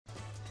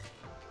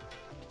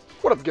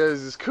What up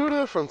guys, it's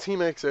Kuta from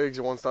TeamxEggS,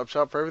 your one-stop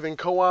shop for everything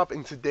co-op,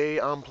 and today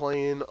I'm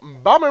playing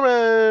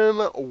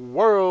Bomberman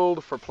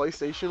World for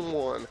PlayStation 1.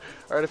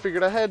 Alright, I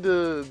figured I had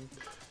to,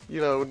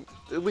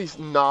 at least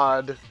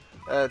nod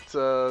at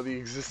the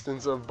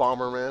existence of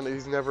Bomberman.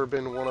 He's never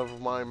been one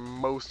of my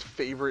most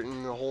favorite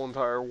in the whole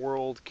entire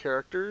world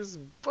characters,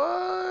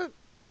 but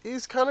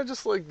he's kind of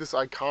just like this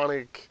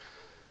iconic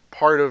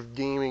part of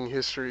gaming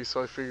history,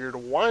 so I figured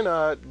why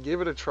not give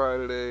it a try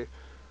today.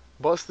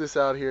 Bust this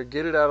out here,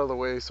 get it out of the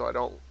way so I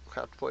don't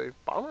have to play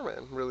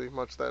Bomberman really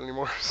much that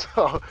anymore.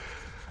 So,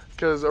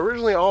 because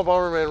originally all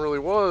Bomberman really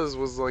was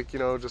like,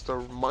 just a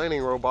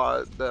mining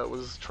robot that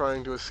was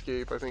trying to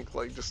escape, I think,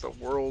 like just a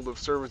world of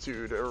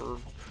servitude, or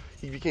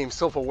he became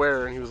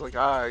self-aware and he was like,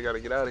 I gotta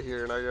get out of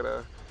here and I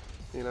gotta,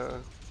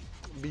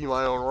 be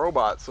my own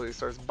robot. So he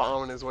starts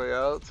bombing his way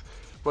out.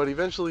 But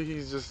eventually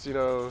he's just,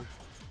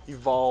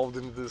 evolved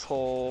into this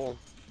whole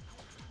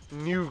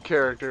new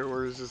character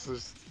where it's just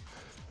this.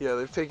 Yeah,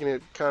 they've taken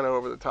it kind of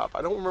over the top.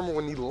 I don't remember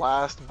when the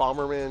last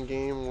Bomberman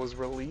game was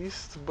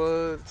released,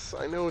 but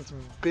I know it's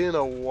been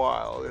a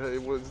while.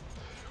 It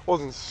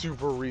wasn't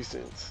super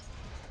recent,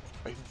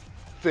 I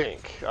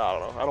think. I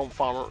don't know. I don't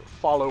follow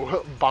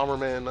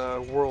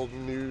Bomberman World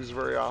news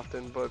very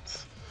often,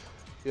 but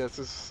yeah, it's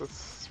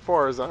as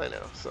far as I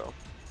know. So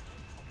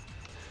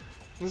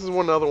this is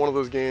another one of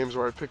those games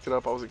where I picked it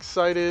up. I was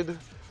excited. I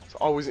was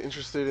always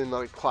interested in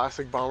like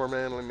classic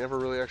Bomberman. I never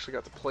really actually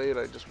got to play it.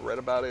 I just read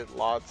about it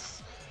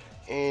lots.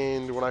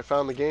 And when I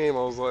found the game,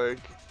 I was like,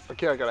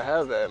 okay, I gotta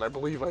have that. And I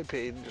believe I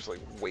paid just like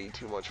way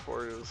too much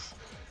for it. It was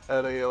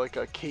at a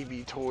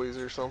KB Toys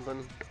or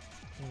something.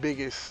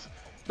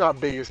 Not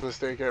biggest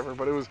mistake ever,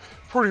 but it was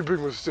a pretty big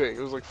mistake.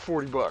 It was like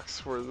 40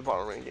 bucks for the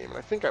Bomberman game. And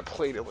I think I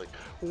played it like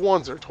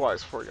once or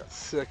twice before I got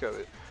sick of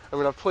it. I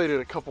mean, I've played it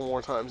a couple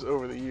more times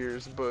over the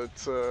years, but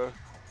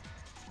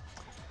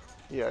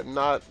yeah,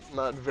 not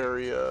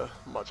very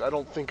much. I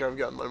don't think I've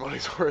gotten my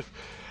money's worth.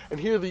 And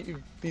here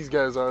these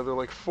guys are. They're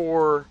like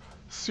 4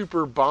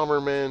 super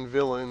Bomberman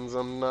villains.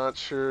 I'm not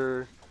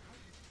sure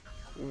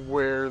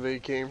where they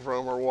came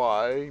from or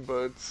why,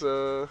 but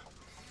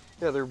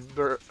yeah,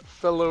 they're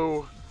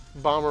fellow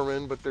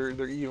Bombermen, but they're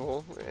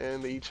evil,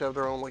 and they each have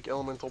their own like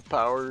elemental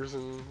powers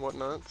and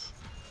whatnot.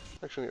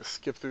 Actually, I'm gonna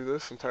skip through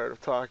this. I'm tired of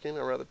talking.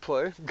 I'd rather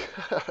play.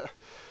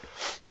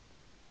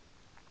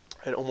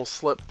 I almost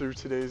slept through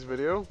today's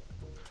video.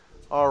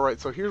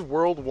 Alright, so here's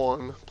World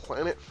 1,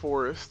 Planet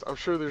Forest. I'm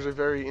sure there's a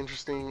very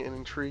interesting and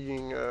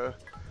intriguing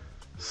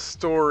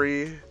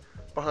story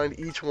behind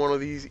each one of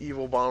these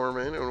evil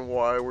Bombermen and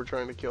why we're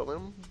trying to kill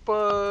them.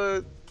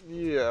 But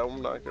yeah,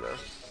 I'm not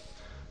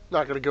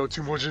gonna go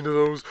too much into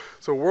those.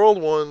 So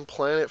World 1,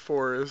 Planet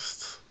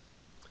Forest.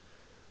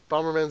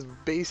 Bomberman's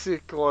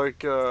basic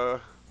like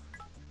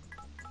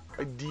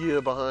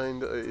idea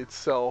behind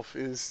itself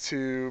is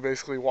to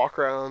basically walk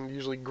around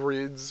usually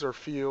grids or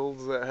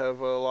fields that have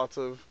lots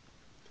of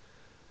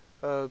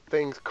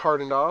things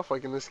cartoned off.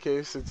 Like in this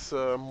case, it's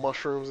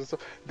mushrooms and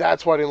stuff.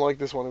 That's why I didn't like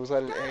this one. It was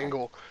at an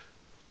angle.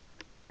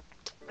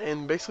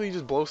 And basically, you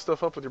just blow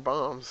stuff up with your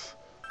bombs.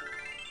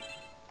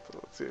 So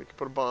let's see, I can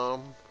put a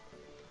bomb.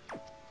 If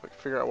I can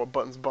figure out what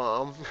buttons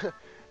bomb. And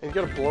you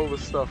gotta blow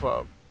this stuff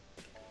up.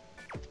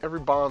 Every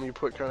bomb you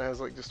put kind of has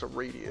like just a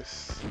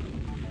radius.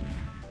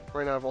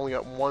 Right now, I've only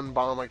got one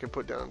bomb I can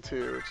put down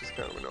too, which is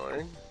kind of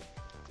annoying.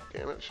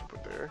 Damn it, I should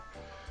put there.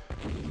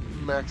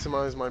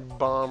 Maximize my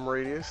bomb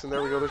radius, and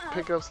there we go. There's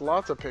pickups,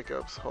 lots of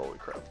pickups. Holy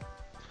crap.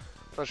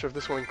 Not sure if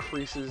this one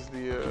increases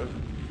the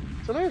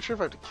so I'm not even sure if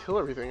I have to kill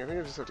everything. I think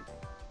I just have to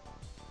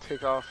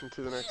take off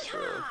into the next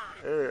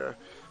area.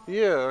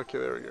 Yeah, okay,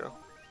 there we go.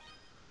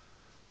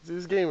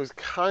 This game is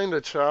kind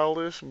of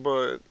childish,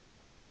 but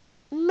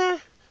meh.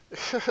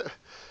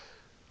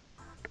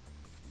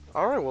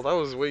 Alright, well that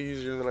was way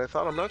easier than I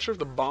thought. I'm not sure if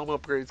the bomb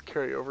upgrades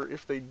carry over.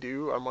 If they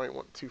do, I might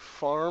want to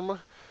farm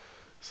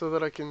so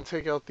that I can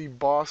take out the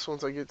boss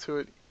once I get to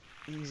it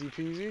easy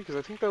peasy, because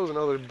I think that was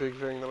another big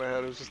thing that I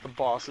had, was just the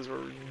bosses were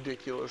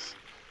ridiculous.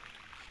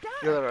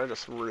 Yeah, I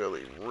just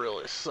really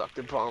sucked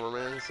at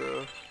Bomberman,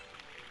 so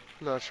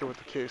not sure what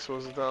the case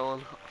was with that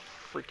one. Oh,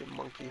 freaking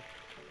monkey.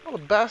 Oh,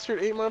 the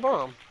bastard ate my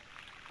bomb.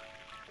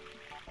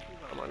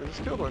 I might have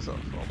just killed myself,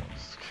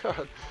 almost.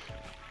 God.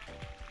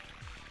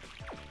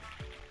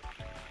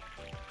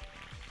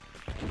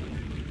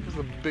 This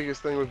is the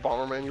biggest thing with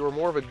Bomberman. You were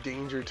more of a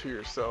danger to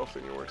yourself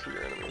than you were to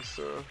your enemies,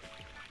 so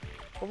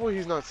hopefully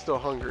he's not still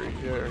hungry.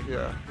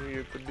 Yeah, you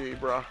get the D,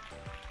 brah.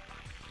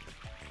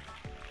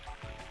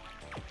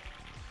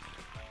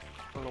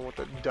 I don't know what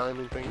that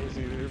diamond thing is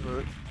either,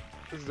 but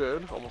it's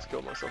dead. Almost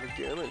killed myself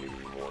again. I need to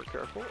be more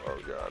careful. Oh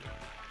god.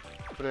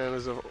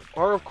 Bananas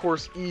are of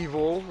course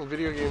evil.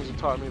 Video games have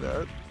taught me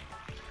that.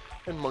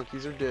 And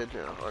monkeys are dead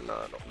now. Or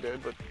not dead,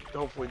 but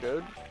hopefully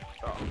dead.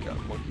 Oh god,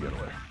 monkey, get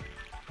away.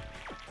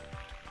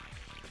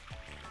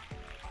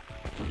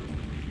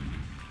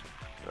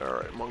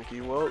 Alright,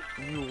 monkey, well,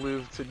 you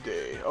live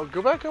today. Oh,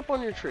 go back up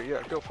on your tree.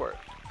 Yeah, go for it.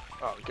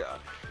 Oh, God.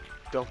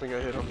 Don't think I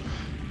hit him.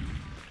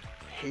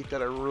 Hate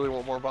that. I really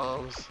want more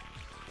bombs.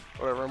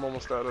 Whatever, I'm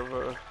almost out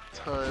of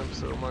time,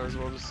 so might as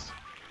well just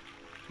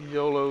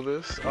YOLO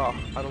this. Oh,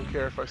 I don't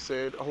care if I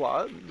say it a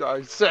lot.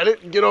 I said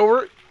it. Get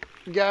over it.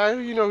 Guy,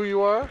 you know who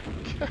you are.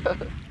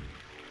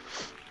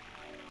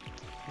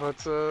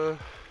 But, yeah,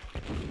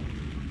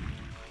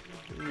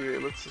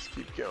 let's just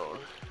keep going.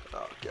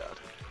 Oh, God.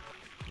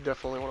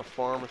 Definitely want to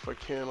farm if I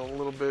can a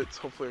little bit.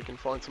 Hopefully I can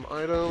find some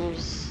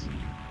items.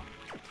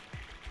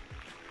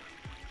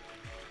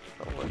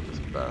 Don't let this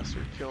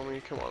bastard kill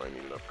me. Come on, I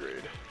need an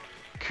upgrade.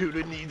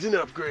 Kuta needs an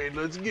upgrade.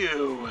 Let's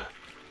go.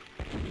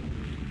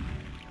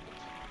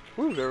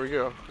 Woo, there we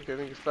go. Okay, I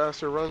think a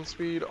faster run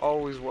speed,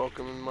 always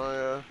welcome in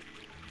my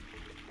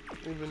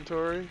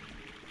inventory.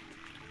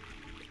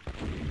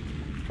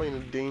 Playing a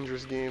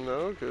dangerous game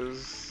though,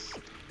 because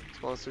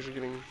these monsters are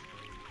getting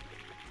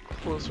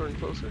closer and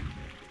closer.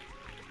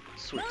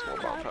 Sweet, small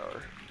bomb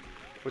power.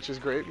 Which is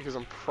great because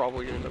I'm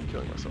probably going to end up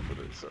killing myself with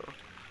it, so.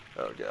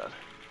 Oh god.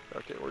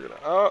 Okay, we're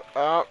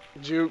gonna.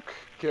 Juke.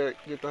 Okay,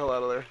 get the hell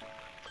out of there.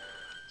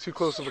 Too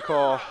close of a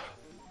call.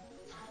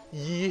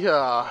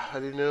 Yeah, I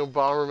didn't know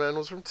Bomberman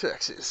was from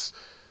Texas.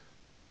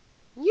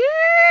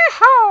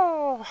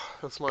 Yeehaw!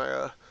 That's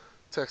my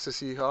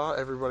Texas yeehaw.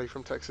 Everybody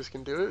from Texas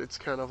can do it. It's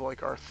kind of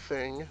like our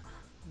thing.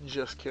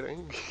 Just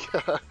kidding. It's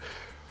kind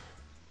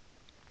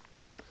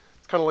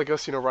of like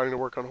us, you know, riding to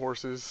work on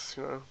horses,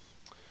 you know.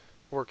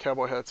 Wear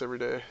cowboy hats every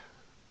day.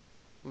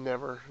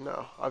 Never.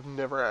 No, I've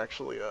never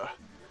actually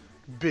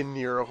been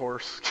near a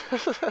horse.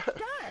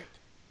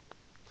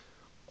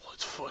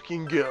 Let's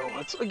fucking go.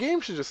 A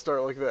game should just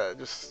start like that.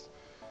 Just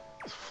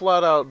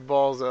flat out,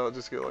 balls out,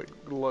 just go like,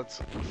 let's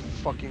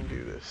fucking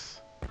do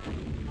this.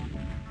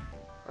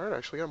 Alright, I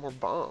actually got more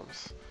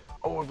bombs.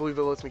 Oh, I believe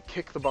that lets me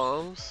kick the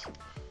bombs.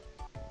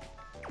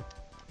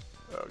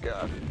 Oh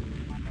god.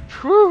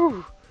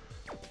 Whew!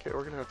 Okay,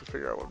 we're gonna have to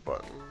figure out what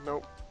button.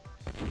 Nope.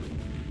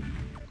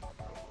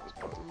 Those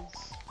buttons.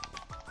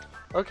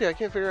 Okay, I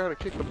can't figure out how to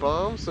kick the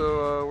bomb,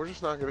 so we're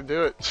just not gonna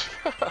do it.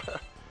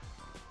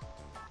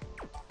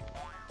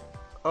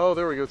 Oh,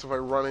 there we go. So if I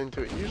run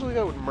into it, usually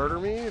that would murder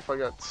me if I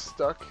got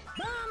stuck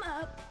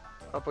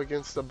up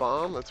against a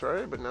bomb. That's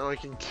right. But now I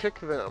can kick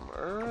them.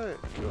 All right,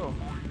 go.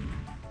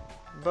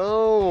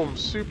 Boom!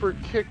 Super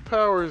kick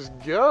powers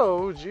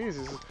go.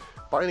 Jesus,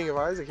 Binding of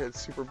Isaac had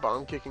super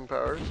bomb kicking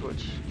powers,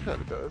 which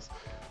kind of does.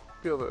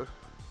 Be able to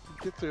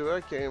get through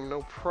that game,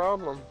 no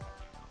problem.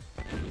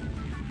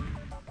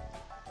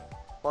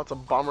 Lots of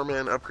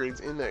Bomberman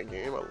upgrades in that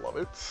game. I love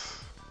it.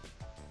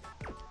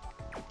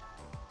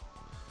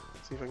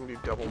 See if I can do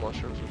double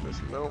mushrooms with this.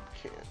 Nope,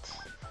 can't.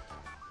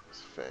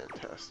 It's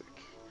fantastic.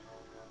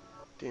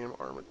 Damn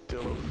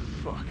armadillo,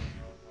 fuck.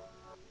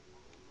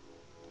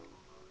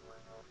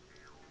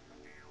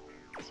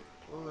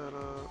 Blow that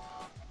up.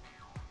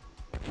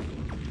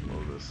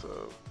 Blow this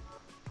up.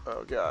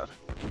 Oh god.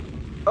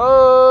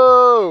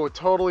 Oh!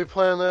 Totally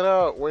planned that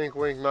out. Wink,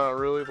 wink, not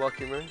really.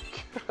 Lucky me.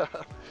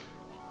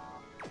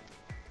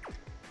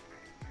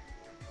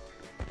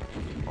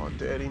 Oh,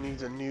 Daddy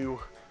needs a new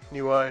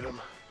item.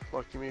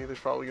 Lucky me, there's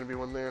probably going to be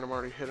one there and I'm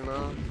already hitting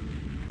off.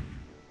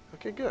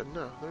 Okay, good.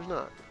 No, there's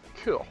not.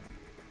 Cool.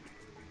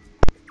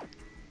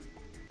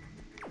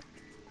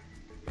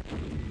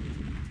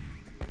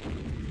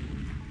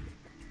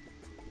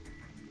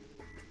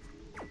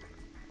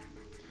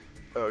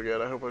 Oh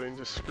god, I hope I didn't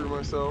just screw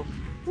myself.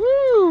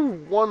 Woo!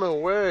 One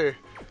away!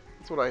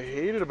 That's what I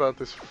hated about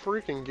this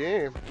freaking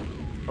game.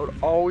 I would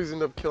always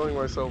end up killing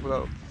myself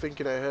without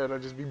thinking ahead.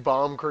 I'd just be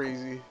bomb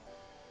crazy.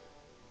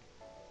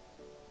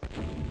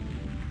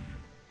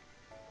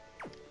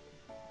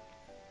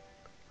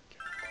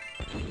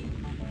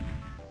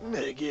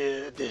 Mega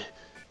good.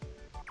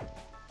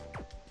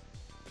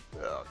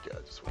 Oh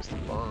god, just wasted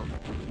a bomb.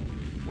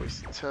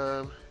 Wasted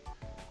time.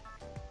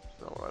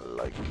 Not what I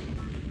like.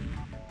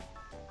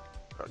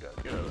 Oh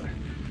god, get out of there.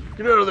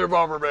 Get out of there,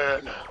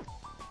 Bomberman!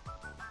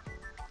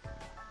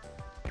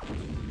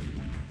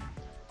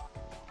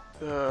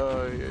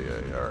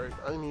 Yeah, alright.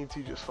 I need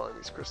to just find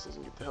these crystals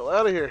and get the hell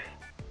out of here.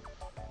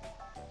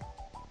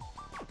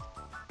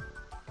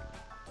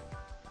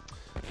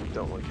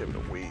 Don't like having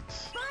to wait.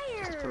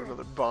 Let's put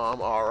another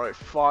bomb. Alright,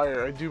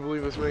 fire. I do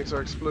believe this makes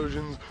our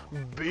explosions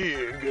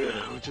big,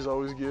 which is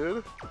always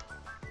good.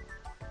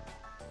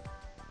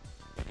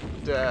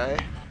 Die.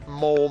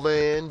 Mole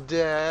man,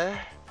 die.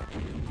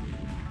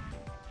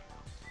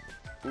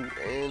 Ooh,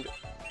 and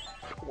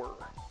power.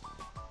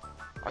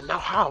 I now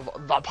have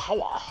the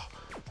power.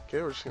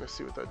 Okay, we're just gonna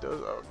see what that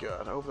does. Oh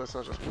god, I hope that's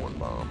not just one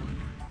bomb.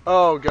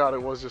 Oh god,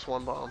 it was just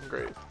one bomb.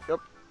 Great. Yep.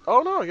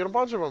 Oh no, I get a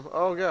bunch of them.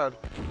 Oh god.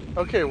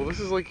 Okay, well this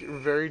is like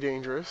very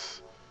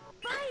dangerous.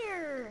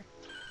 Fire!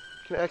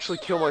 I can actually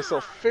kill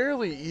myself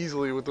fairly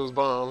easily with those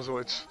bombs,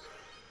 which,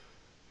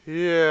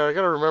 yeah, I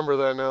gotta remember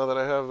that now that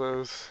I have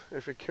those,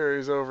 if it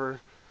carries over.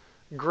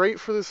 Great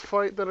for this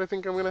fight that I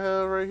think I'm gonna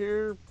have right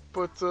here,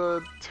 but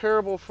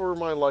terrible for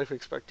my life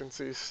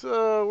expectancy.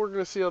 So we're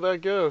gonna see how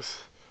that goes.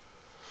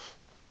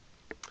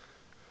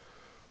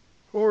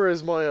 Or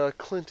as my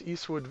Clint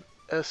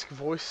Eastwood-esque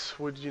voice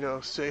would, you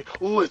know, say,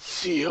 let's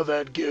see how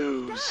that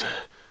goes.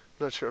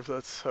 Not sure if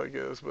that's how it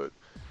goes, but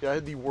Yeah, I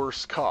had the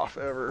worst cough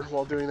ever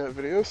while doing that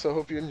video, so I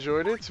hope you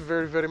enjoyed it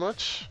very, very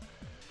much.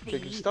 Okay,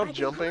 can you stop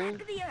jumping?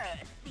 The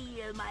earth.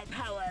 Feel my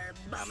power,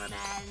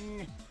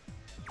 Bomberman.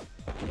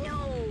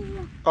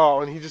 No.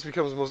 Oh, and he just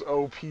becomes the most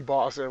OP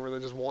boss ever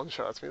that just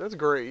one-shots me. That's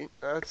great.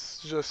 That's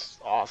just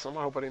awesome.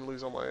 I hope I didn't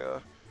lose all my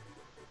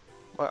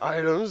my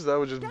items. That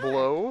would just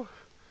blow.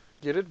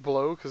 Get it?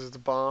 Blow, because it's a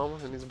bomb,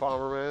 and he's a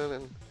Bomberman,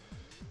 and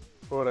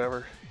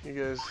whatever. You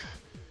guys,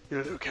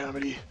 you do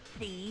comedy.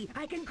 See,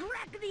 I can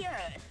crack the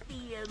earth.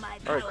 Feel my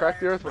power. Alright, crack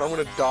the earth, but I'm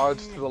going to dodge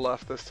to the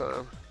left this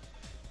time.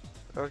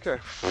 Okay.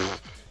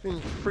 You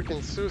didn't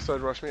freaking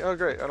suicide rush me. Oh,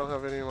 great. I don't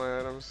have any of my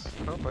items.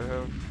 I hope I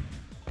have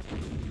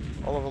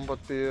all of them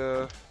but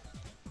the,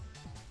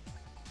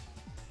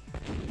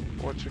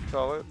 what you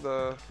call it?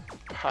 The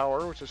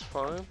power, which is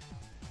fine.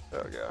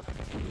 Oh, God.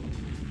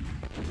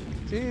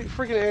 See,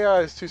 freaking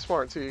AI is too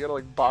smart, too. You gotta,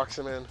 like, box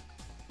him in.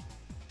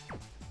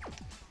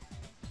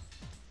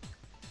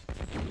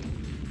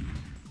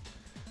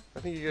 I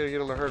think you gotta get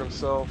him to hurt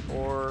himself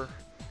or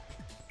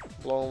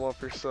blow him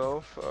up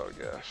yourself. Oh,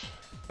 gosh.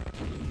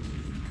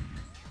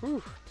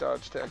 Whew,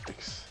 dodge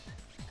tactics.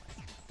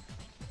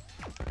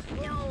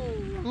 No.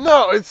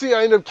 No, and see,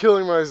 I end up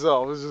killing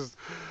myself. It's just,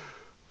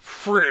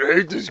 freaking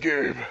hate this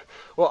game.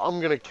 Well, I'm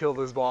gonna kill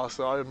this boss,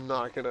 so I'm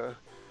not gonna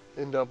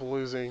end up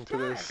losing to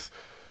this,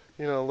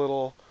 you know,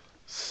 little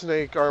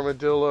snake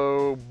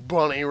armadillo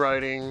bunny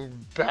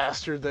riding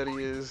bastard that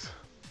he is.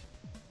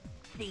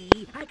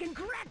 See, I can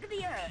crack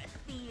the earth.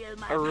 Feel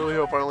my I really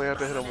power, hope I only have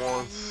to hit him Bomberman.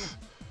 once,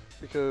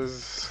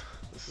 because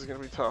this is gonna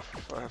be tough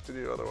if I have to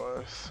do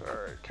otherwise.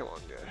 Alright, come on,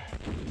 guy.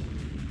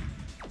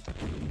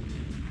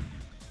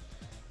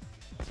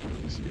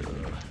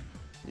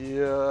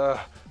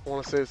 Yeah, I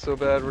want to say it so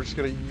bad. We're just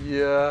gonna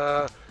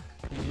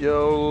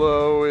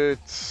YOLO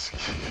it.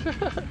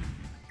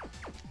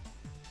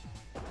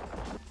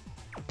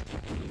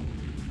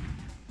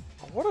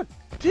 What a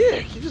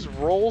dick! He just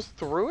rolls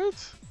through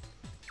it.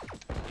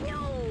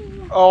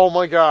 No. Oh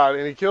my god!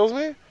 And he kills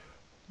me.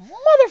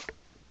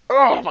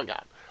 Oh my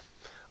god!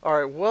 All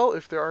right. Well,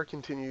 if there are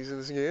continues in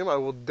this game, I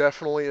will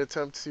definitely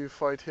attempt to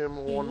fight him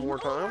one more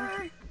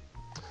time.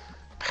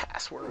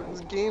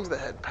 Passwords. Games that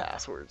had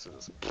passwords.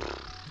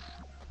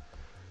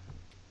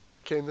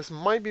 Okay, and this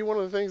might be one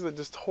of the things that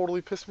just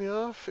totally pissed me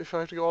off if I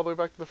have to go all the way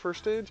back to the first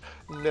stage.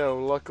 No,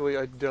 luckily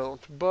I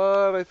don't.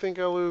 But I think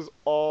I lose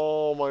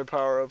all my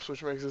power-ups,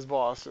 which makes this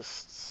boss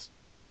just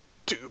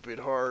stupid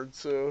hard.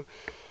 So,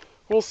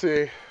 we'll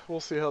see. We'll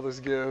see how this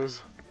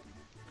goes.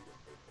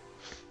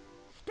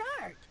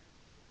 Start.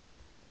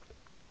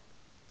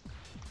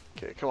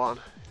 Okay, come on.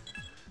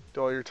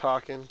 Do all your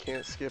talking.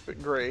 Can't skip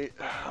it. Great.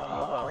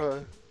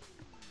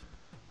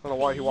 I don't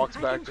know why he walks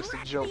back just to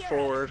jump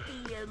forward.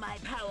 Feel my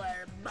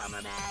power,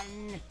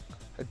 Bomberman.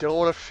 I don't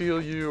want to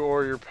feel you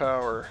or your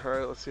power.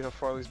 Alright, let's see how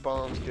far these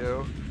bombs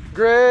go.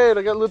 Great!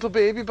 I got little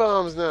baby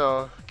bombs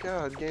now.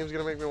 God, the game's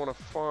gonna make me want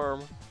to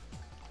farm.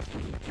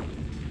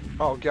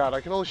 Oh god, I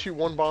can only shoot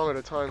one bomb at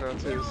a time now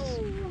too.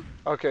 No.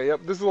 Okay,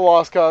 yep, this is a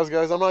lost cause,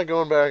 guys. I'm not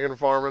going back and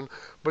farming.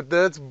 But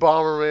that's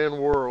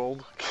Bomberman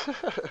World.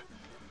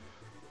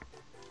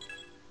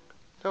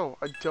 No,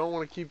 I don't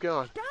want to keep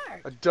going.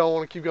 Start. I don't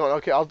want to keep going.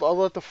 Okay, I'll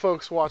let the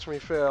folks watch me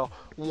fail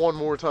one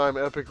more time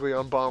epically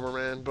on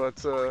Bomberman, but,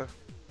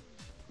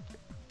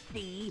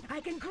 See, I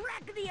can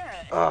crack the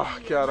earth. oh,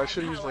 Feel God, I my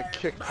should have used my power,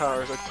 kick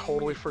powers. I Bomberman.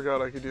 totally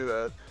forgot I could do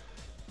that.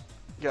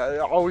 Yeah,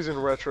 always in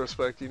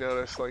retrospect, you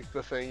notice, like,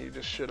 the thing you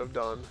just should have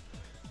done.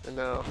 And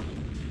now,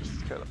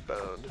 just kind of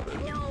boned. But...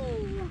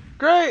 No.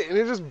 Great! And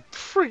he just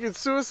freaking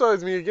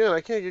suicides me again. I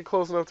can't get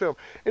close enough to him.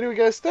 Anyway,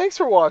 guys, thanks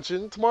for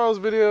watching. Tomorrow's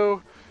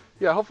video,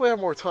 yeah, hopefully I have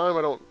more time.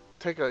 I don't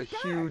take a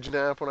huge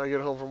nap when I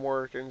get home from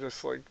work and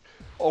just, like,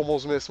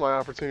 almost miss my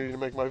opportunity to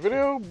make my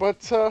video.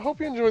 But, hope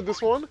you enjoyed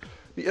this one.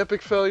 The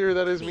epic failure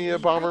that is me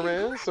at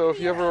Bomberman. So if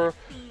you ever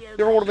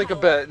want to make a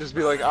bet, just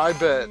be like, I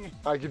bet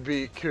I could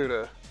beat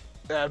Kuta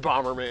at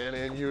Bomberman,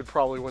 and you would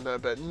probably win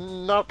that bet.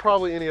 Not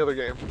probably any other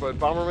game, but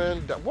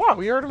Bomberman, wow,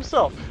 he hurt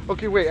himself.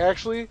 Okay, wait,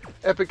 actually,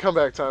 epic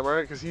comeback time,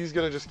 alright? Because he's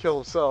going to just kill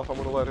himself. I'm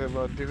going to let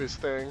him do his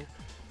thing.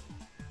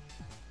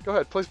 Go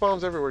ahead, place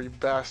bombs everywhere, you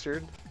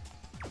bastard.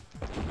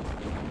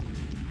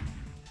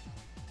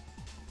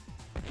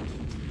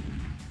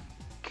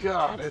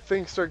 God,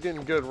 things start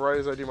getting good right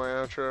as I do my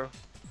outro.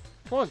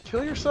 Come on,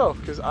 kill yourself,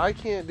 because I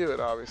can't do it,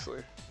 obviously.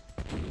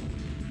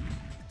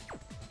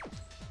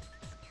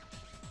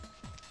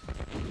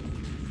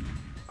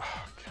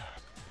 Oh,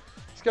 God.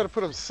 He's got to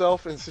put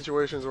himself in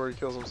situations where he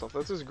kills himself.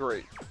 That's just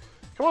great.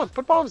 Come on,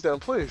 put bombs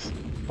down, please.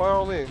 By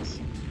all means.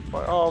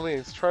 By all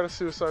means. Try to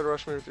suicide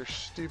rush me with your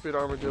stupid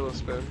armadillo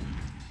spin.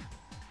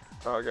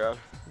 Oh, God.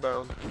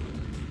 Bound.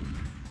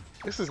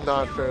 This is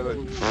not fair.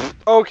 That...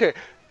 Okay,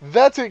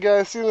 that's it,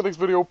 guys. See you in the next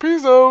video.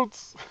 Peace out!